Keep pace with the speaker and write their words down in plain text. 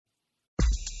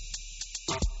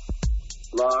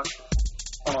Locked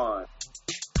on.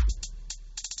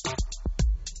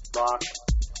 Locked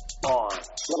on.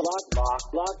 Locked on.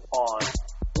 Locked on.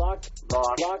 Locked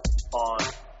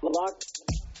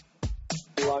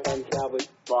on Cowboys.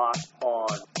 Locked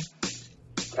on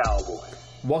Cowboys.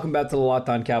 Welcome back to the Locked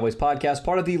On Cowboys podcast,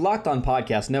 part of the Locked On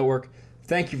Podcast Network.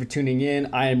 Thank you for tuning in.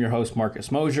 I am your host,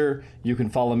 Marcus Mosher. You can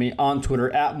follow me on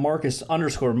Twitter at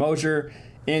Marcus_Mosher.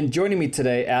 And joining me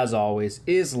today, as always,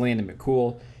 is Landon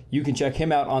McCool. You can check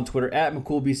him out on Twitter at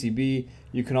McCoolBCB.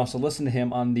 You can also listen to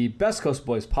him on the Best Coast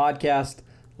Boys podcast.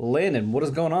 Landon, what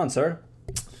is going on, sir?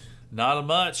 Not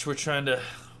much. We're trying to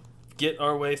get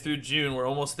our way through June. We're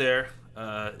almost there.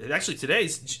 Actually,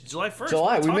 today's July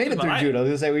 1st. We made it through June. I was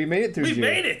going to say, we made it through June.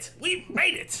 We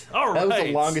made it. All right. That was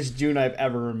the longest June I've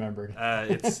ever remembered.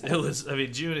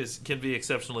 June can be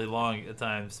exceptionally long at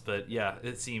times, but yeah,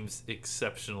 it seems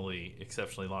exceptionally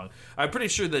long. I'm pretty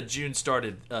sure that June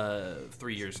started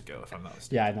 3 years ago, if I'm not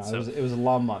mistaken. Yeah, I know. So, it was a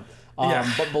long month.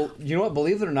 Yeah. But you know what?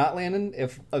 Believe it or not, Landon,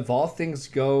 if all things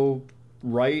go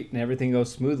right and everything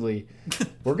goes smoothly,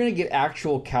 we're going to get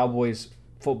actual Cowboys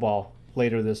football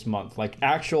later this month, like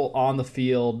actual on the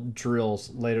field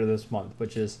drills later this month,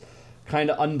 which is kind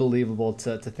of unbelievable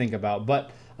to think about.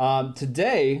 But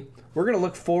today we're going to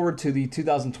look forward to the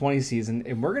 2020 season,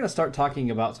 and we're going to start talking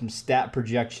about some stat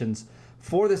projections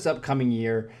for this upcoming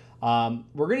year. We're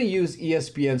going to use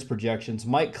ESPN's projections.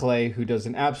 Mike Clay, who does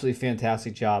an absolutely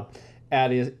fantastic job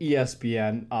at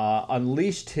ESPN,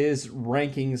 unleashed his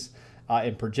rankings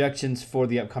and projections for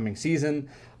the upcoming season.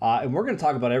 And we're going to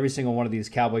talk about every single one of these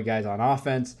Cowboy guys on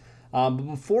offense. But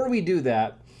before we do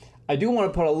that, I do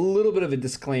want to put a little bit of a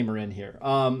disclaimer in here.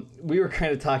 We were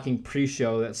kind of talking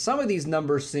pre-show that some of these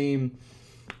numbers seem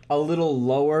a little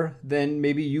lower than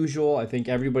maybe usual. I think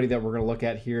everybody that we're going to look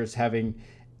at here is having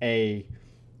I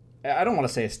don't want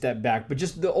to say a step back, but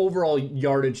just the overall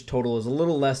yardage total is a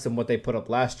little less than what they put up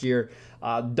last year.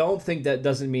 Don't think that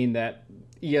doesn't mean that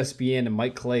ESPN and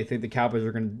Mike Clay think the Cowboys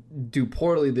are going to do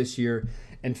poorly this year.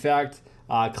 In fact,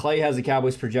 Clay has the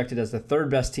Cowboys projected as the third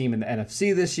best team in the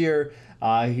NFC this year.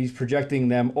 He's projecting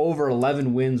them over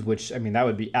 11 wins, which, that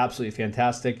would be absolutely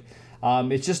fantastic.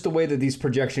 It's just the way that these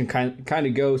projection kind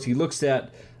of goes. He looks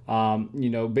at,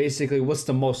 basically what's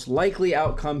the most likely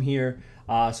outcome here.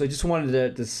 So I just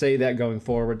wanted to say that going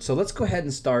forward. So let's go ahead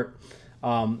and start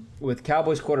with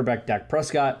Cowboys quarterback Dak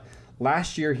Prescott.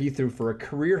 Last year, he threw for a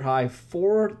career-high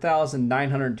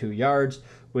 4,902 yards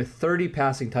with 30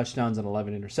 passing touchdowns and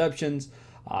 11 interceptions.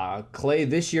 Clay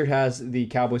this year has the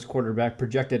Cowboys quarterback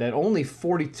projected at only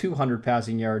 4,200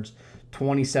 passing yards,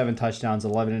 27 touchdowns,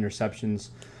 11 interceptions.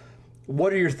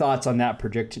 What are your thoughts on that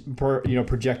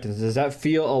projections? Does that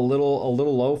feel a little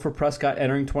low for Prescott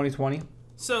entering 2020?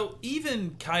 So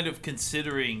even kind of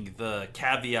considering the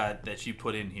caveat that you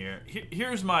put in here,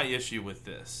 here's my issue with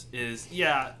this is,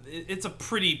 it's a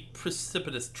pretty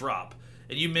precipitous drop.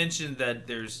 And you mentioned that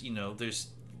there's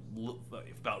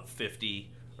about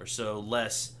 50 or so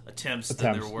less attempts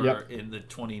than there were in the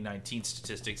 2019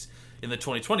 statistics in the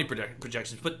 2020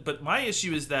 projections. But my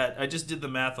issue is that I just did the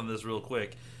math on this real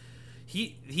quick.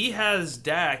 He has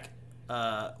Dak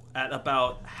at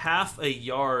about half a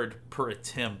yard per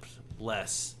attempt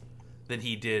less than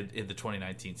he did in the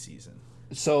 2019 season.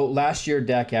 So last year,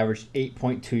 Dak averaged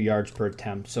 8.2 yards per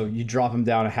attempt. So you drop him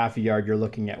down a half a yard, you're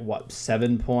looking at what,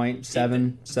 7.7,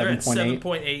 7.8?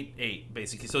 7.88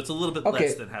 basically. So it's a little bit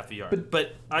less than half a yard.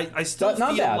 But I still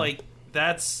feel like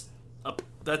that's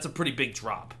a pretty big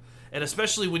drop, and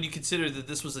especially when you consider that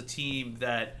this was a team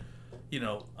that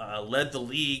led the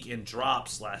league in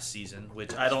drops last season,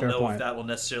 which I don't know if that will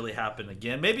necessarily happen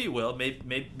again. Maybe it will.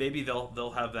 Maybe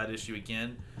they'll have that issue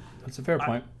again. That's a fair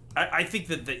point. I think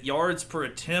that the yards per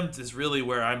attempt is really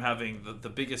where I'm having the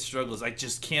biggest struggles. I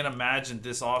just can't imagine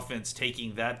this offense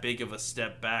taking that big of a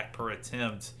step back per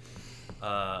attempt.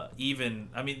 The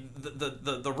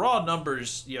raw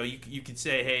numbers, you could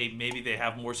say, hey, maybe they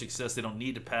have more success. They don't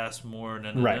need to pass more.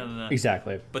 Right,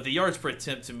 exactly. But the yards per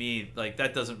attempt, to me, like,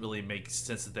 that doesn't really make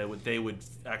sense that they would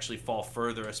actually fall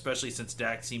further, especially since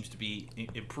Dak seems to be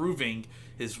improving.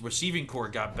 His receiving core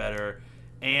got better,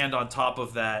 and on top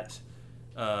of that,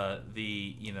 I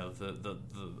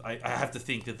have to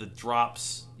think that the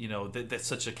drops, that's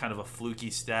such a kind of a fluky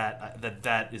stat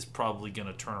that is probably going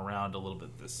to turn around a little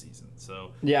bit this season.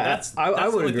 So that's I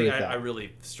would the agree thing with that. I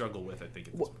really struggle with, I think,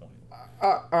 at this point.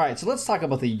 All right, so let's talk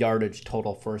about the yardage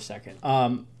total for a second.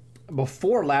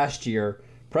 Before last year,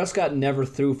 Prescott never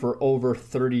threw for over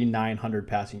 3,900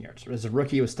 passing yards. As a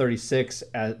rookie, it was 36.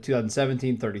 At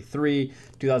 2017, 33.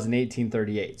 2018,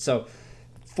 38. So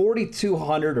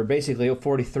 4,200 or basically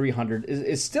 4,300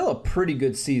 is still a pretty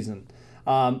good season.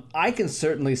 I can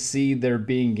certainly see there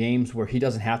being games where he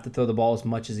doesn't have to throw the ball as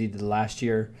much as he did last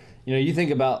year. You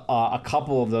think about a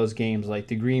couple of those games, like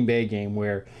the Green Bay game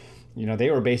where,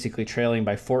 they were basically trailing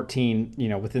by 14,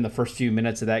 within the first few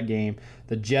minutes of that game.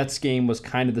 The Jets game was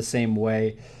kind of the same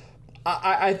way.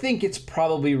 I think it's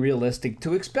probably realistic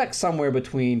to expect somewhere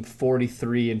between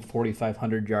 43 and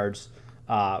 4,500 yards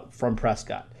from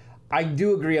Prescott. I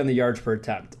do agree on the yards per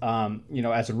attempt.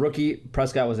 As a rookie,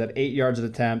 Prescott was at 8 yards an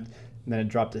attempt, and then it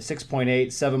dropped to 6.8,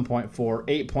 7.4,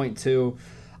 8.2.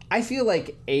 I feel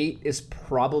like 8 is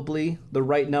probably the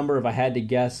right number if I had to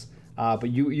guess. But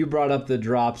you brought up the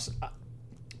drops.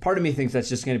 Part of me thinks that's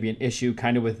just going to be an issue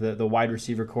kind of with the wide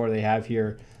receiver core they have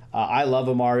here. I love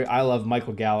Amari. I love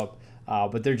Michael Gallup.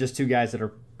 But they're just two guys that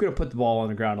are going to put the ball on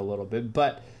the ground a little bit.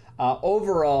 But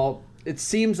overall, it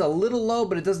seems a little low,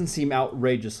 but it doesn't seem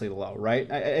outrageously low, right?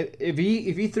 If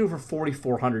he threw for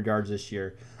 4,400 yards this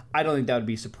year, I don't think that would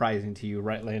be surprising to you,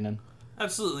 right, Landon?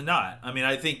 Absolutely not. I mean,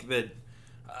 I think that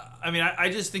I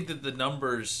just think that the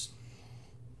numbers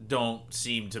don't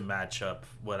seem to match up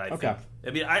what I think.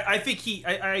 I mean, I think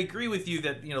I agree with you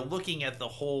that, looking at the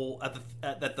whole,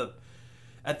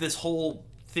 at this whole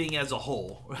thing as a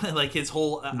whole, like his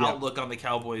whole outlook on the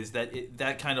Cowboys,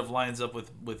 that kind of lines up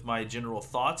with my general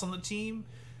thoughts on the team.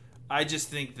 I just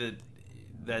think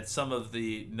that some of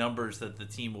the numbers that the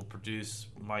team will produce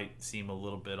might seem a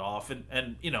little bit off.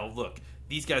 And look,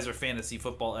 these guys are fantasy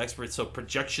football experts, so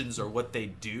projections are what they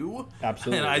do.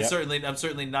 Absolutely. And I'm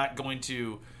certainly not going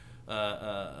to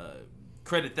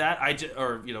credit that.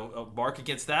 Mark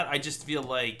against that. I just feel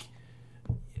like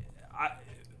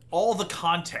all the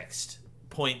context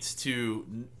points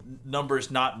to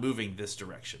numbers not moving this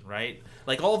direction, right?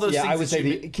 Like all those things. I would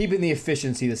say keeping the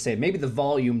efficiency the same. Maybe the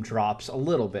volume drops a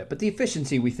little bit, but the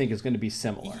efficiency we think is going to be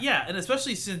similar. Yeah, and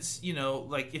especially since,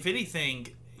 if anything,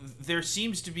 there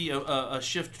seems to be a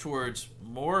shift towards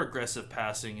more aggressive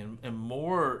passing and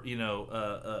more,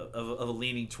 of a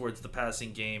leaning towards the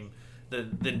passing game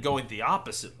than going the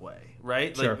opposite way,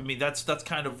 right? Sure. Like, I mean, that's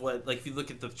kind of what, like, if you look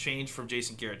at the change from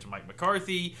Jason Garrett to Mike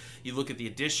McCarthy, you look at the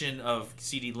addition of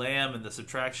CeeDee Lamb and the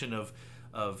subtraction of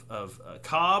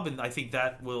Cobb, and I think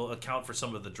that will account for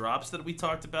some of the drops that we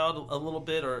talked about a little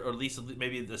bit, or at least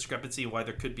maybe a discrepancy why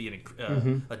there could be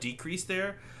a decrease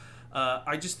there.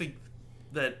 I just think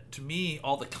that, to me,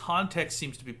 all the context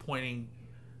seems to be pointing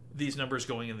these numbers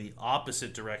going in the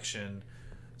opposite direction.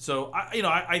 So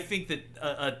I think that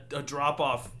a drop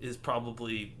off is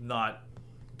probably not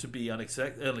to be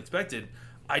unexpected.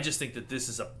 I just think that this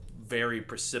is a very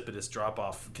precipitous drop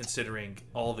off, considering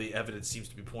all the evidence seems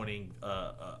to be pointing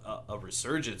a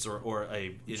resurgence or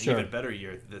an even better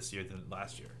year this year than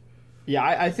last year. Yeah,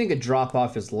 I think a drop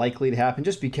off is likely to happen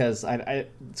just because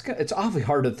it's awfully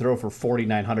hard to throw for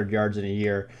 4,900 yards in a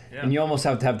year, and you almost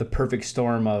have to have the perfect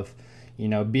storm of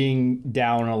being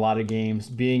down in a lot of games,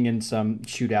 being in some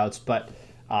shootouts, but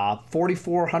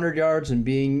 4,400 yards and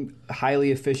being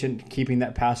highly efficient, keeping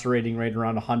that passer rating right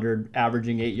around 100,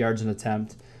 averaging 8 yards an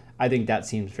attempt, I think that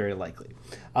seems very likely.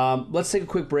 Let's take a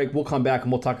quick break. We'll come back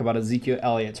and we'll talk about Ezekiel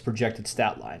Elliott's projected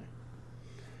stat line.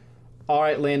 All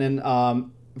right,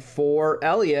 Landon. For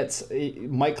Elliott,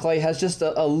 Mike Clay has just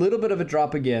a little bit of a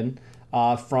drop again,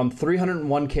 from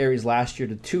 301 carries last year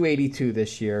to 282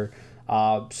 this year.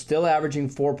 Still averaging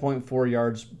 4.4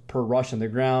 yards per rush on the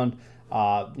ground.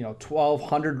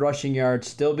 1,200 rushing yards,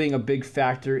 still being a big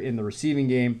factor in the receiving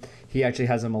game. He actually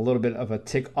has him a little bit of a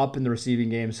tick up in the receiving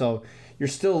game. So you're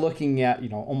still looking at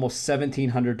almost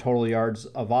 1,700 total yards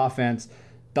of offense,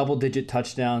 double-digit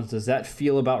touchdowns. Does that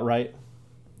feel about right?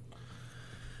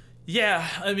 Yeah,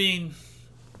 I mean,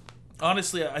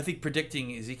 honestly, I think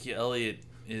predicting Ezekiel Elliott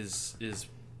is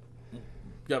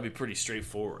got to be pretty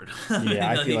straightforward. Yeah,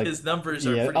 I feel like his numbers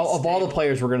are pretty of stable. All the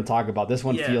players we're going to talk about, this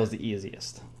one feels the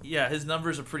easiest. Yeah, his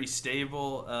numbers are pretty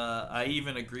stable. I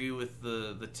even agree with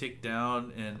the tick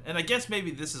down, and I guess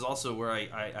maybe this is also where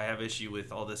I have issue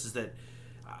with all this, is that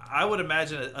I would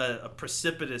imagine a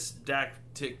precipitous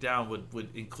tick down would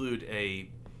include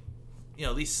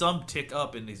at least some tick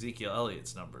up in Ezekiel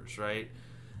Elliott's numbers, right?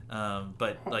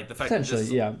 But like the fact that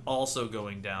this is also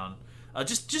going down,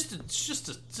 just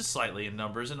slightly in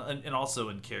numbers and also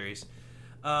in carries.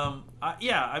 I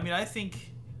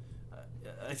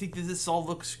think that this all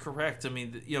looks correct. I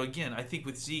mean, again, I think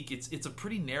with Zeke, it's a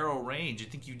pretty narrow range. I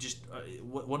think you just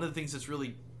one of the things that's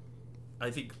really, I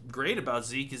think, great about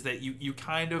Zeke is that you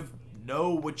kind of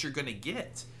know what you're going to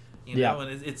get.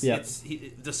 And it's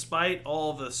despite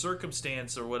all the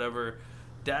circumstance or whatever,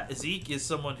 Zeke is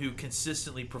someone who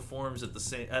consistently performs at the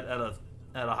same at a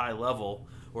high level,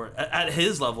 or at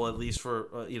his level at least,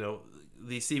 for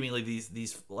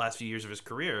these last few years of his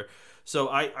career. So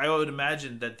I would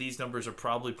imagine that these numbers are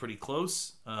probably pretty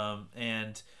close.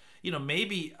 And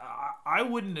maybe I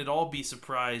wouldn't at all be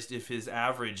surprised if his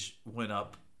average went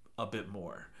up a bit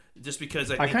more. Just because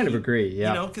I kind of agree,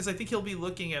 yeah. Because I think he'll be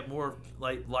looking at more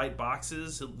light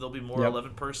boxes. There'll be more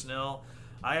 11 personnel.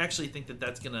 I actually think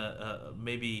that's going to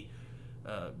maybe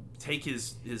take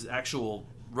his actual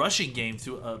rushing game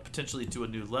to potentially to a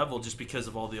new level, just because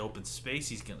of all the open space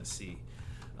he's going to see.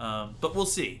 But we'll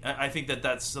see. I think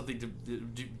that's something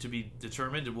to be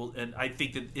determined, and I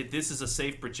think that this is a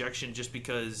safe projection, just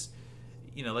because,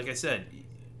 like I said,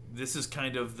 this is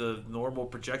kind of the normal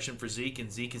projection for Zeke, and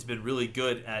Zeke has been really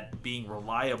good at being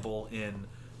reliable in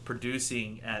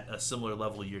producing at a similar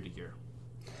level year to year.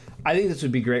 I think this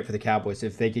would be great for the Cowboys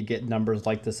if they could get numbers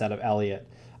like this out of Elliott.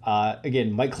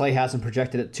 Again, Mike Clay has him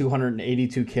projected at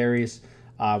 282 carries.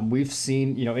 We've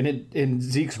seen, in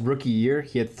Zeke's rookie year,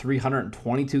 he had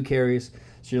 322 carries.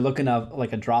 So you're looking at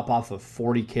like a drop off of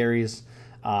 40 carries.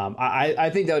 I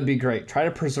think that would be great. Try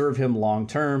to preserve him long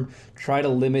term. Try to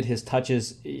limit his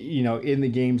touches, in the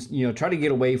games. Try to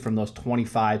get away from those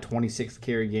 25, 26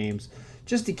 carry games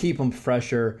just to keep him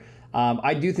fresher.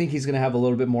 I do think he's going to have a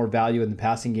little bit more value in the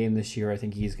passing game this year. I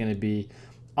think he's going to be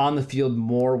on the field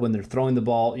more when they're throwing the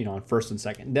ball, on first and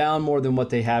second down more than what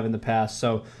they have in the past.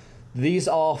 So these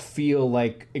all feel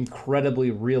like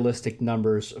incredibly realistic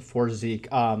numbers for Zeke.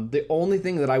 The only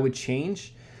thing that I would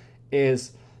change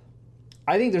is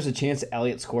I think there's a chance that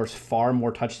Elliott scores far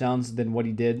more touchdowns than what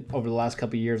he did over the last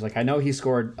couple of years. Like, I know he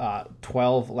scored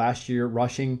 12 last year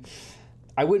rushing.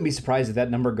 I wouldn't be surprised if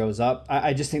that number goes up.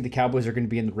 I just think the Cowboys are going to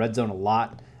be in the red zone a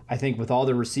lot. I think with all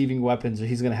their receiving weapons,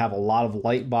 he's going to have a lot of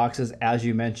light boxes, as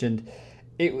you mentioned.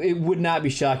 It would not be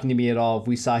shocking to me at all if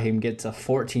we saw him get to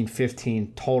 14,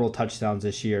 15 total touchdowns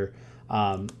this year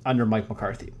under Mike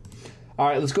McCarthy. All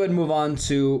right, let's go ahead and move on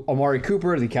to Amari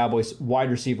Cooper, the Cowboys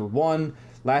wide receiver 1.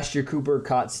 Last year, Cooper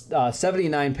caught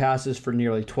 79 passes for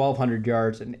nearly 1,200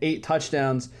 yards and 8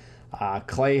 touchdowns.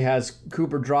 Clay has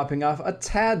Cooper dropping off a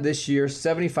tad this year,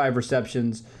 75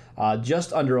 receptions,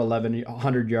 just under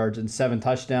 1,100 yards and 7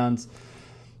 touchdowns.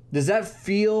 Does that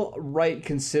feel right,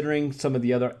 considering some of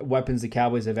the other weapons the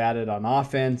Cowboys have added on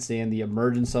offense and the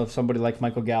emergence of somebody like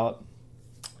Michael Gallup?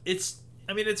 It's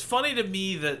funny to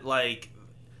me that,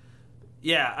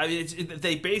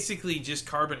 they basically just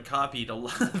carbon copied a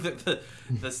lot of the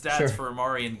stats Sure. for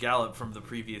Amari and Gallup from the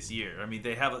previous year. I mean,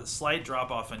 they have a slight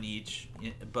drop off on each,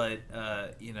 but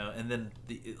and then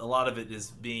a lot of it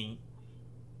is being,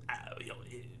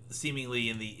 seemingly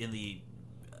in the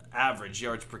average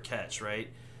yards per catch, right?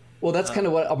 Well, that's kind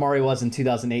of what Amari was in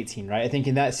 2018, right? I think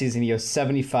in that season he has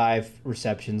 75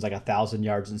 receptions, like 1,000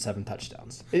 yards and 7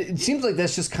 touchdowns. It seems like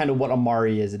that's just kind of what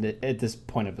Amari is at this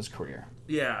point of his career.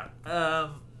 Yeah.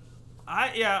 I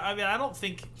don't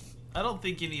think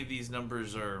any of these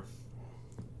numbers are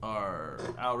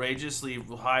outrageously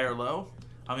high or low.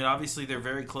 I mean, obviously they're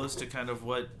very close to kind of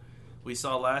what we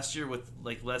saw last year with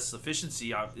less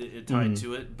efficiency tied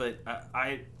to it, but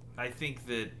I think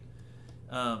that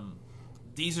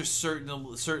these are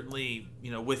certainly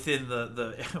within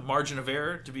the margin of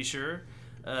error, to be sure.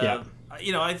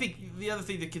 I think the other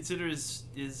thing to consider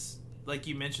is like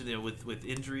you mentioned, with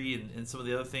injury and some of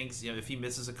the other things. If he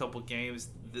misses a couple games,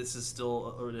 this is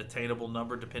still an attainable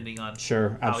number depending on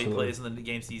how he plays in the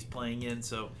games he's playing in.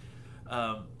 So,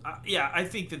 I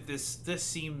think that this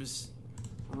seems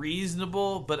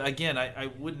reasonable. But again, I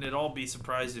wouldn't at all be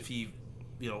surprised if he,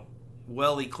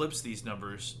 well eclipsed these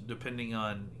numbers depending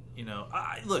on.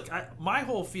 My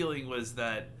whole feeling was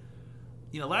that,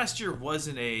 last year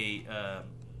wasn't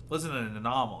an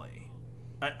anomaly.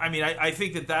 I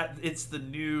think that it's the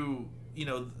new,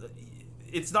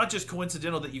 it's not just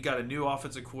coincidental that you got a new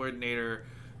offensive coordinator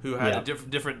who had a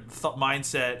different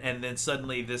mindset, and then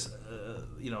suddenly this,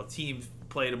 team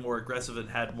played a more aggressive and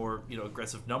had more,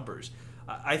 aggressive numbers.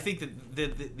 I think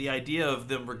that the idea of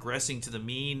them regressing to the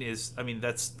mean is,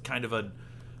 that's kind of a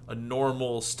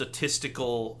normal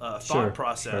statistical thought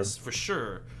process for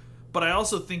sure. But I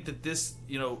also think that this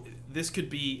could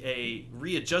be a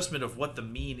readjustment of what the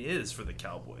mean is for the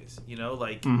Cowboys.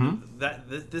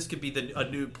 This could be a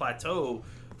new plateau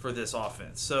for this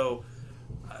offense. So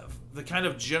the kind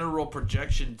of general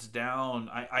projections down,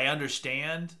 I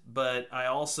understand, but I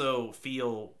also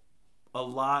feel a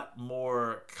lot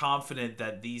more confident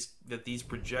that these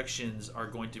projections are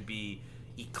going to be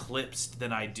eclipsed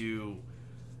than I do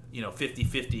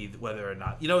 50-50 whether or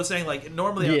not. You know what I'm saying? Like,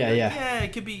 normally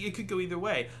it could go either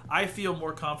way. I feel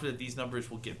more confident these numbers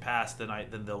will get passed than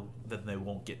they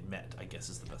won't get met, I guess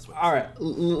is the best way to say it. All right,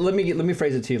 let me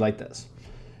phrase it to you like this.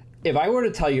 if I were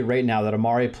to tell you right now that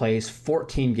Amari plays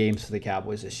 14 games for the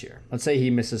Cowboys this year, let's say he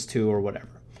misses 2 or whatever,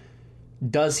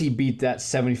 does he beat that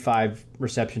 75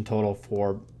 reception total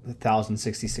for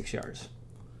 1,066 yards?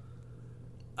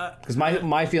 Because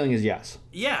my feeling is yes.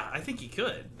 Yeah, I think he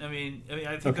could. I mean,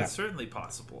 I think that's certainly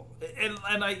possible. And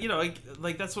I,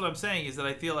 like that's what I'm saying is that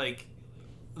I feel like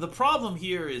the problem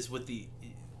here is with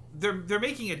they're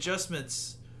making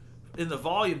adjustments in the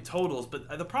volume totals,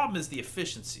 but the problem is the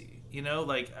efficiency.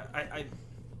 Like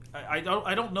I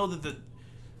don't know that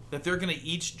they're going to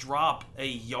each drop a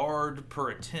yard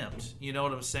per attempt. You know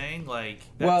what I'm saying? Like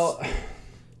that's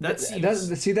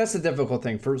the difficult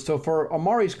thing for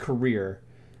Amari's career.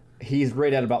 He's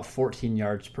right at about 14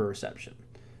 yards per reception.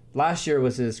 Last year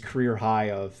was his career high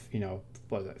of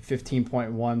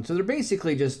 15.1. So they're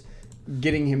basically just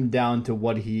getting him down to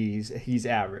what he's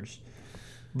averaged.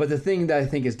 But the thing that I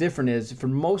think is different is for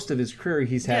most of his career,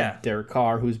 he's had Derek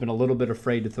Carr, who's been a little bit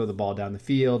afraid to throw the ball down the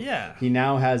field. Yeah. He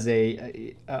now has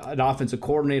an offensive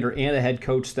coordinator and a head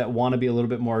coach that want to be a little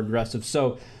bit more aggressive.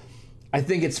 So I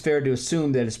think it's fair to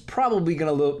assume that it's probably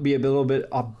going to be a little bit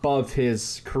above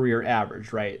his career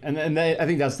average, right? And I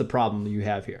think that's the problem that you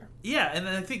have here. Yeah, and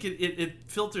I think it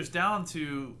filters down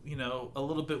to, a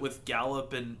little bit with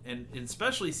Gallup and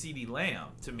especially CeeDee Lamb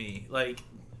to me. Like,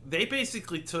 they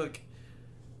basically took,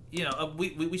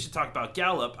 we should talk about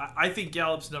Gallup. I think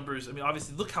Gallup's numbers,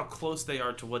 obviously, look how close they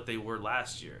are to what they were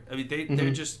last year.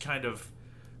 They're just kind of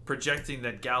projecting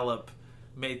that Gallup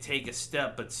may take a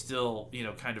step but still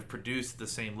kind of produce the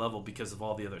same level because of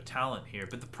all the other talent here.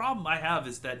 But the problem I have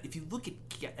is that if you look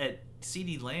at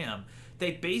CeeDee Lamb,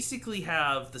 they basically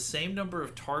have the same number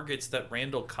of targets that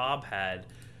Randall Cobb had,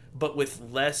 but with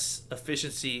less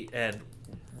efficiency and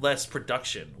less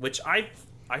production, which I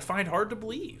find hard to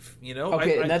believe.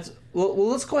 Okay, and that's well.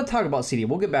 Let's go ahead and talk about CeeDee.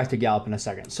 We'll get back to Gallup in a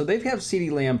second. So they have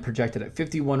CeeDee Lamb projected at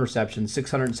 51 receptions,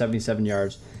 677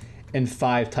 yards, and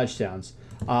 5 touchdowns.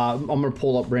 I'm going to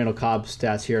pull up Randall Cobb's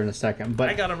stats here in a second. But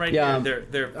I got them right here.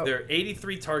 They're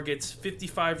 83 targets,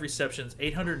 55 receptions,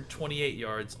 828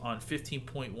 yards on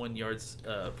 15.1 yards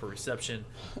per reception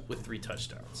with 3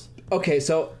 touchdowns. Okay,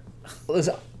 so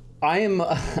listen, I am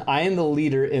the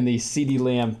leader in the CeeDee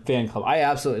Lamb fan club. I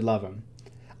absolutely love him.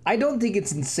 I don't think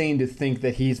it's insane to think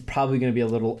that he's probably going to be a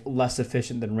little less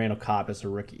efficient than Randall Cobb as a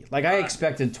rookie. Like, I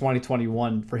expect in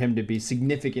 2021 for him to be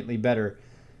significantly better.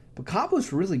 But Cobb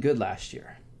was really good last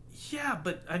year. Yeah,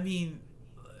 but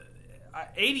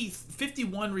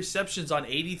 51 receptions on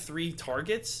 83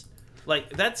 targets.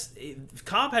 Like,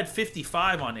 Cobb had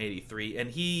 55 on 83,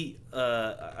 and he,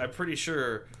 I'm pretty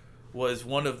sure, was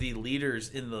one of the leaders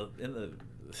in the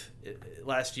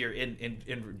last year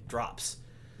in drops.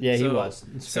 Yeah, he was.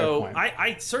 So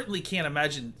I certainly can't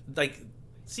imagine, like,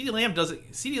 CeeDee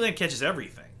Lamb catches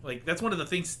everything. Like, that's one of the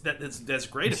things that's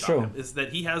great about him is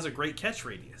that he has a great catch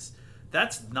radius.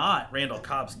 That's not Randall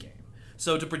Cobb's game.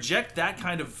 So to project that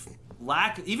kind of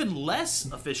even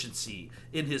less efficiency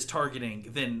in his targeting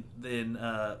than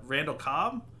Randall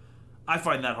Cobb, I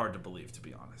find that hard to believe, to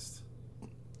be honest.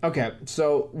 Okay,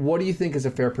 so what do you think is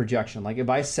a fair projection? Like, if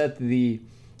I set the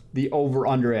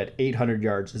over-under at 800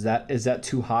 yards, is that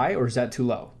too high or is that too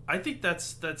low? I think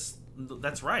that's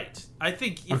right. I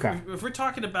think if we're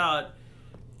talking about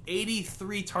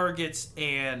 83 targets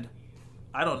and,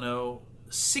 I don't know,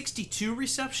 62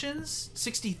 receptions,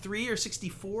 63 or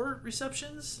 64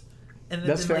 receptions, and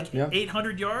then fair, like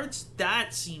 800 yards,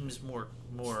 that seems more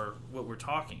what we're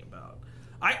talking about.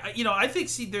 I think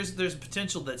there's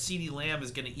potential that CeeDee Lamb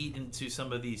is going to eat into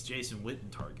some of these Jason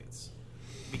Witten targets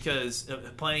because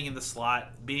of playing in the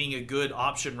slot, being a good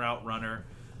option route runner.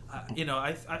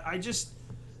 I just,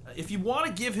 if you want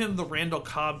to give him the Randall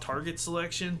Cobb target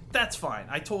selection, that's fine.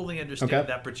 I totally understand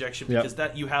that projection because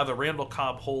that you have a Randall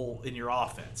Cobb hole in your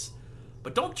offense.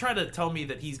 But don't try to tell me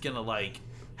that he's going to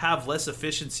have less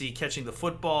efficiency catching the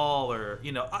football or,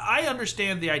 I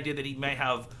understand the idea that he may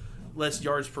have less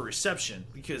yards per reception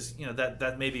because,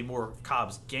 that may be more of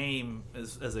Cobb's game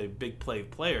as a big play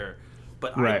player.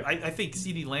 But I think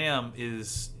CeeDee Lamb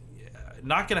is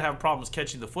not going to have problems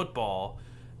catching the football.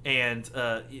 And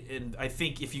I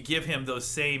think if you give him those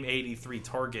same 83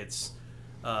 targets,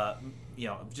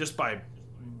 just by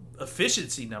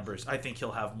efficiency numbers, I think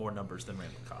he'll have more numbers than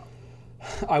Randall Cobb.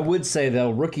 I would say,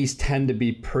 though, rookies tend to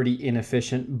be pretty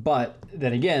inefficient. But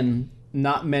then again,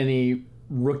 not many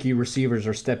rookie receivers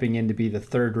are stepping in to be the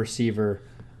third receiver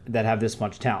that have this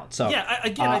much talent. So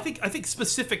I think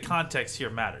specific context here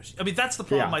matters. I mean, that's the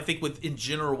problem I think in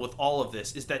general with all of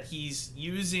this is that he's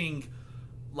using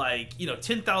like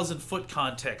 10,000 foot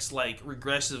context, like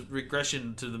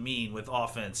regression to the mean with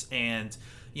offense, and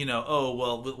oh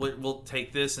well, we'll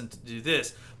take this and do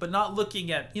this, but not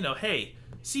looking at hey,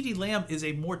 CeeDee Lamb is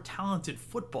a more talented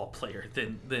football player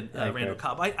than Randall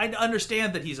Cobb. I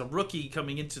understand that he's a rookie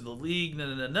coming into the league,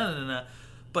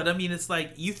 but I mean, it's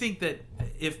like, you think that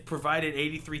if provided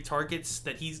 83 targets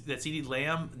that CeeDee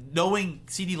Lamb, knowing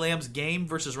CeeDee Lamb's game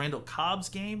versus Randall Cobb's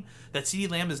game, that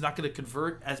CeeDee Lamb is not going to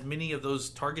convert as many of those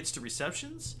targets to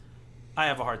receptions? I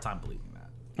have a hard time believing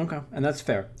that. Okay, and that's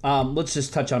fair. Let's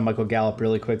just touch on Michael Gallup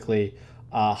really quickly.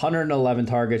 111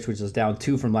 targets, which is down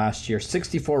 2 from last year.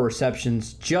 64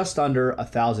 receptions, just under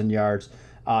 1,000 yards,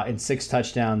 and 6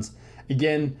 touchdowns.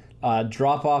 Again,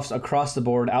 drop-offs across the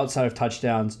board outside of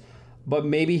touchdowns. But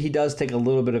maybe he does take a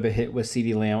little bit of a hit with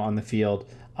CeeDee Lamb on the field.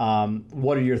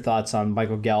 What are your thoughts on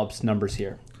Michael Gallup's numbers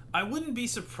here? I wouldn't be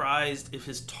surprised if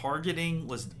his targeting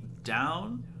was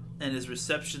down and his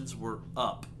receptions were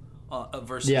up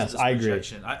versus this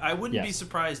projection. Agree. I wouldn't be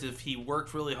surprised if he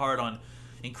worked really hard on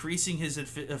increasing his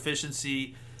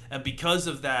efficiency, and because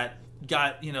of that,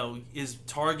 is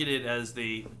targeted as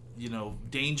the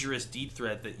dangerous deep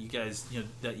threat that you guys,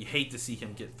 that you hate to see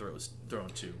him get thrown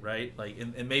to, right? Like,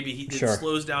 and maybe it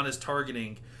slows down his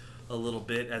targeting a little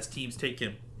bit as teams take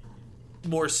him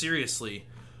more seriously.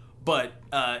 But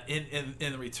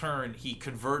in return, he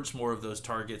converts more of those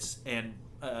targets, and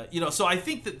so I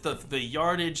think that the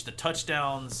yardage, the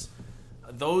touchdowns,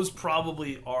 those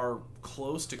probably are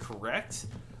close to correct.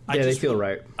 They feel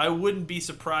right. I wouldn't be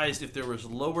surprised if there was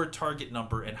lower target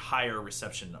number and higher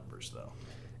reception numbers, though.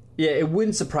 Yeah, it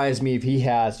wouldn't surprise me if he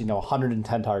has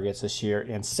 110 targets this year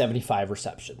and 75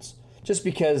 receptions. Just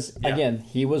because, again,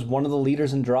 he was one of the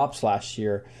leaders in drops last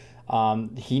year.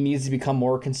 He needs to become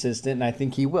more consistent, and I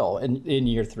think he will in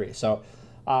year 3. So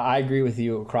I agree with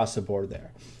you across the board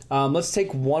there. Let's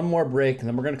take one more break, and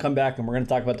then we're going to come back, and we're going to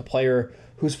talk about the player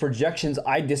whose projections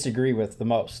I disagree with the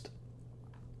most.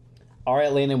 All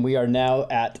right, Landon, we are now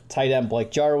at tight end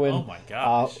Blake Jarwin. Oh, my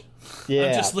gosh.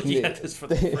 I'm just looking at this for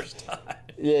the first time.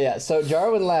 Yeah. So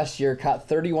Jarwin last year caught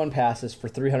 31 passes for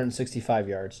 365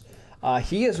 yards.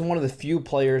 He is one of the few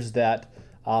players that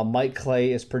Mike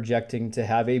Clay is projecting to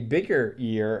have a bigger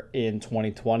year in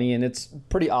 2020, and it's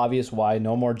pretty obvious why.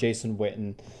 No more Jason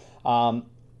Witten.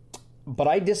 But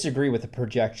I disagree with the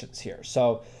projections here.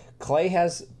 So Clay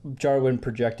has Jarwin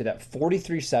projected at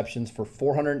 43 receptions for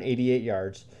 488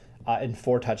 yards and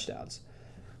 4 touchdowns.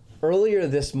 Earlier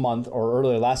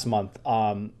last month,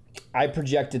 I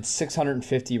projected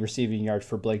 650 receiving yards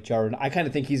for Blake Jarwin. I kind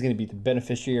of think he's going to be the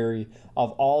beneficiary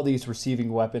of all these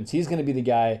receiving weapons. He's going to be the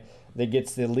guy that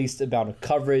gets the least amount of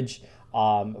coverage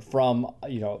from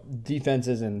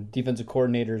defenses and defensive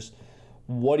coordinators.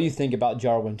 What do you think about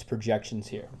Jarwin's projections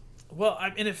here? Well,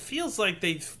 and it feels like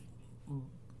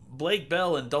Blake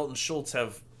Bell and Dalton Schultz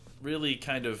have really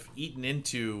kind of eaten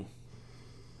into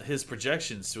his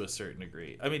projections to a certain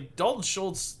degree. I mean, Dalton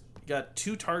Schultz got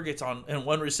 2 targets and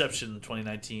 1 reception in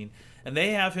 2019, and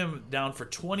they have him down for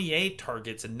 28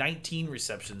 targets and 19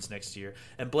 receptions next year,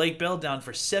 and Blake Bell down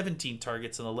for 17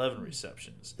 targets and 11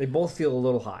 receptions. They both feel a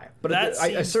little high, but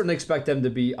I certainly expect them to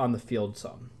be on the field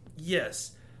some.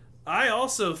 Yes. I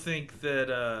also think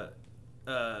that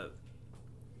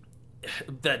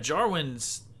that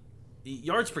Jarwin's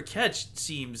yards per catch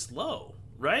seems low,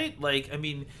 right? Like, I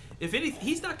mean, if anything,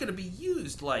 he's not going to be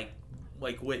used like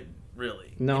Witten,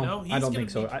 really. No, I don't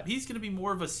think so. He's going to be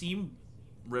more of a seam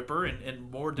ripper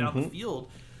and more down the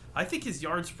field. I think his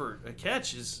yards per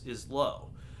catch is low.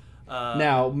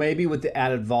 Now, maybe with the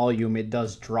added volume, it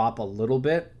does drop a little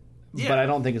bit, but I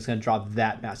don't think it's going to drop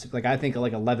that massive. Like, I think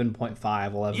like 11.5,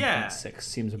 11.6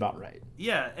 seems about right.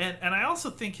 Yeah, and I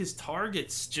also think his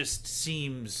targets just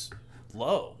seems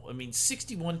low. I mean,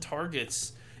 61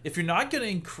 targets. If you're not going to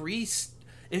increase,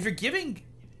 if you're giving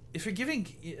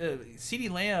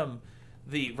CeeDee Lamb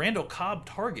the Randall Cobb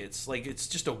targets, like, it's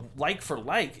just a like for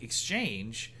like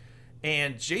exchange,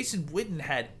 and Jason Witten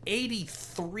had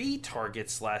 83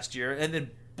 targets last year, and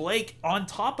then Blake on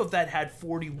top of that had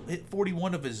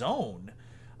 41 of his own.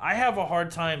 I have a hard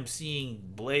time seeing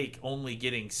Blake only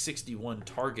getting 61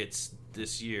 targets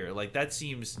this year. Like, it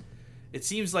seems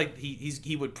like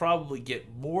he would probably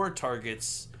get more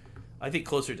targets, I think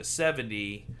closer to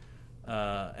 70.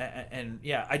 And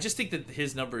I just think that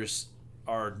his numbers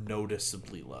are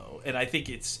noticeably low. And I think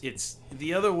it's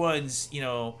the other ones,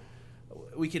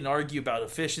 we can argue about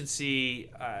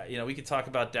efficiency. We can talk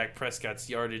about Dak Prescott's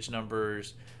yardage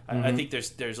numbers. I think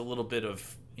there's a little bit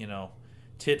of,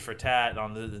 tit for tat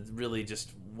on the really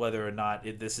just whether or not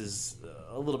this is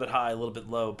a little bit high, a little bit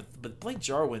low. But Blake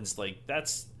Jarwin's, like,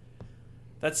 that's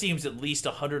That seems at least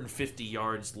 150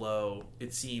 yards low.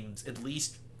 It seems at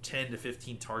least 10 to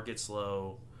 15 targets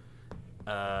low.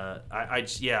 I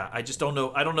just don't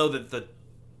know. I don't know that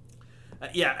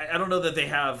I don't know that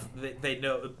they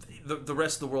know the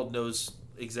rest of the world knows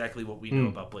exactly what we know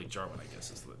about Blake Jarwin, I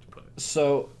guess is the way to put it.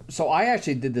 So I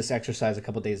actually did this exercise a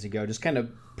couple days ago, just kind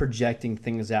of projecting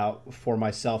things out for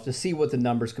myself to see what the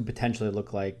numbers could potentially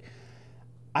look like.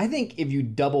 I think if you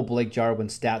double Blake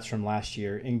Jarwin's stats from last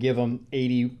year and give him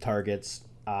 80 targets,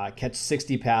 catch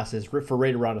 60 passes for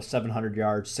right around 700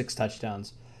 yards, 6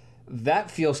 touchdowns, that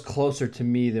feels closer to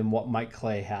me than what Mike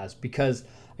Clay has. Because,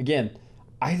 again,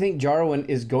 I think Jarwin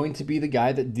is going to be the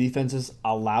guy that defenses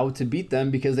allow to beat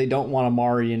them because they don't want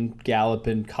Amari and Gallup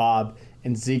and Cobb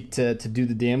and Zeke to do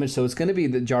the damage. So it's going to be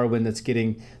the Jarwin that's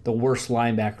getting the worst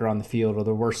linebacker on the field or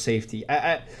the worst safety.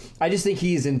 I just think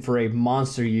he's in for a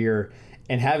monster year,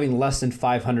 and having less than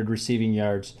 500 receiving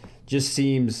yards just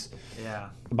seems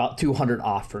about 200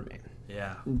 off for me.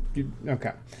 Yeah.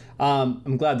 Okay.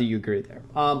 I'm glad that you agree there.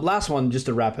 Last one, just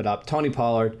to wrap it up. Tony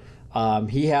Pollard.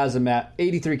 He has him at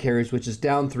 83 carries, which is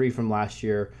down 3 from last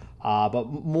year, but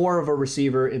more of a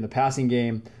receiver in the passing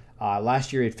game.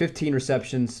 Last year he had 15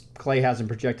 receptions. Clay has him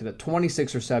projected at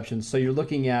 26 receptions. So you're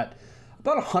looking at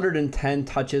about 110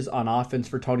 touches on offense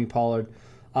for Tony Pollard.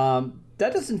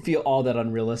 That doesn't feel all that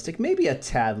unrealistic. Maybe a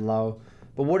tad low.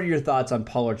 But what are your thoughts on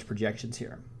Pollard's projections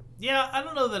here? Yeah, I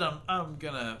don't know that I'm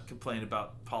going to complain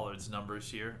about Pollard's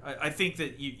numbers here. I think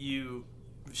that you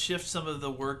shift some of the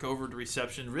work over to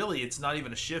reception. Really, it's not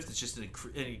even a shift. It's just an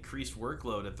increased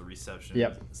workload at the reception.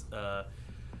 Yep.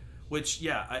 Which,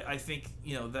 I think,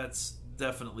 that's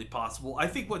definitely possible. I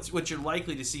think what you're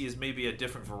likely to see is maybe a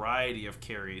different variety of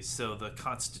carries. So the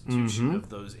constitution of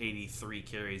those 83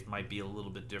 carries might be a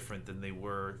little bit different than they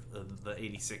were the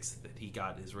 86 that he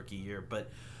got his rookie year.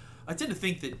 But I tend to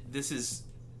think that this is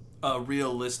a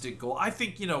realistic goal. I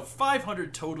think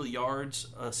 500 total yards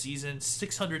a season,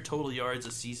 600 total yards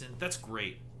a season. That's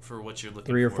great for what you're looking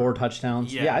for. 3 or 4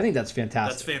 touchdowns. Yeah, I think that's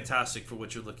fantastic. That's fantastic for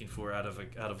what you're looking for out of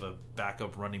a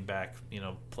backup running back,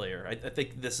 player. I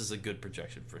think this is a good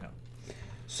projection for him.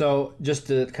 So just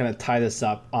to kind of tie this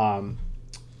up,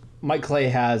 Mike Clay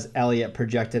has Elliott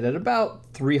projected at about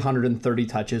 330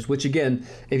 touches, which again,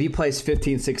 if he plays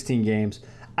 15, 16 games,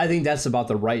 I think that's about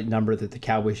the right number that the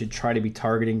Cowboys should try to be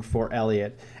targeting for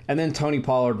Elliott. And then Tony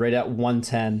Pollard right at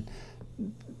 110.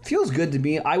 Feels good to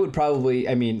me. I would probably,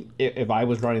 if I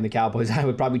was running the Cowboys, I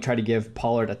would probably try to give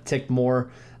Pollard a tick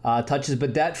more touches.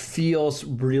 But that feels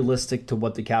realistic to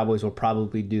what the Cowboys will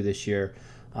probably do this year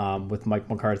with Mike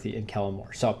McCarthy and Kellen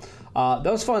Moore. So that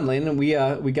was fun, Landon. We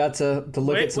got to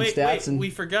look at some stats. And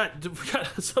we forgot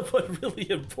someone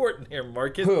really important here,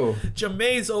 Marcus. Who?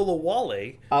 Jameis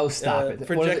Olawale. Oh, stop it.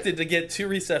 Projected to get 2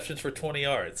 receptions for 20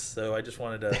 yards. So I just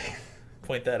wanted to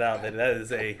point that out. That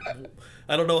is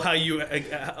I don't know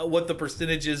what the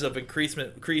percentage is of increase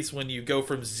when you go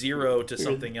from 0 to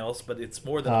something else, but it's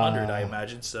more than 100, I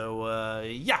imagine. So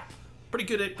pretty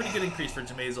good increase for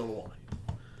Jameis Olawale.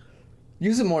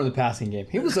 Use him more in the passing game.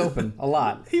 He was open a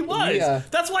lot. He was.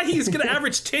 That's why he's going to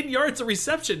average 10 yards a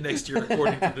reception next year,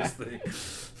 according to this thing.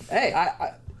 Hey,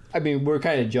 I mean, we're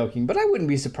kind of joking, but I wouldn't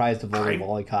be surprised if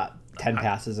Olawale caught 10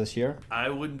 passes this year. I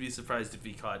wouldn't be surprised if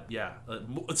he caught,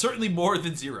 certainly more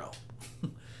than 0.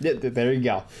 Yeah, there you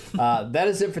go. That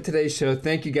is it for today's show.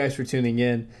 Thank you guys for tuning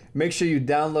in. Make sure you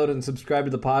download and subscribe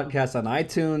to the podcast on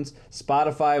iTunes,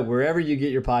 Spotify, wherever you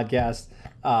get your podcasts.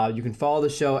 You can follow the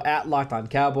show at Locked On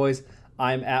Cowboys.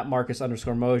 I'm at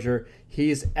Marcus_Mosier.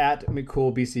 He's at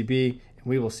McCoolBCB, and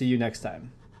we will see you next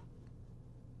time.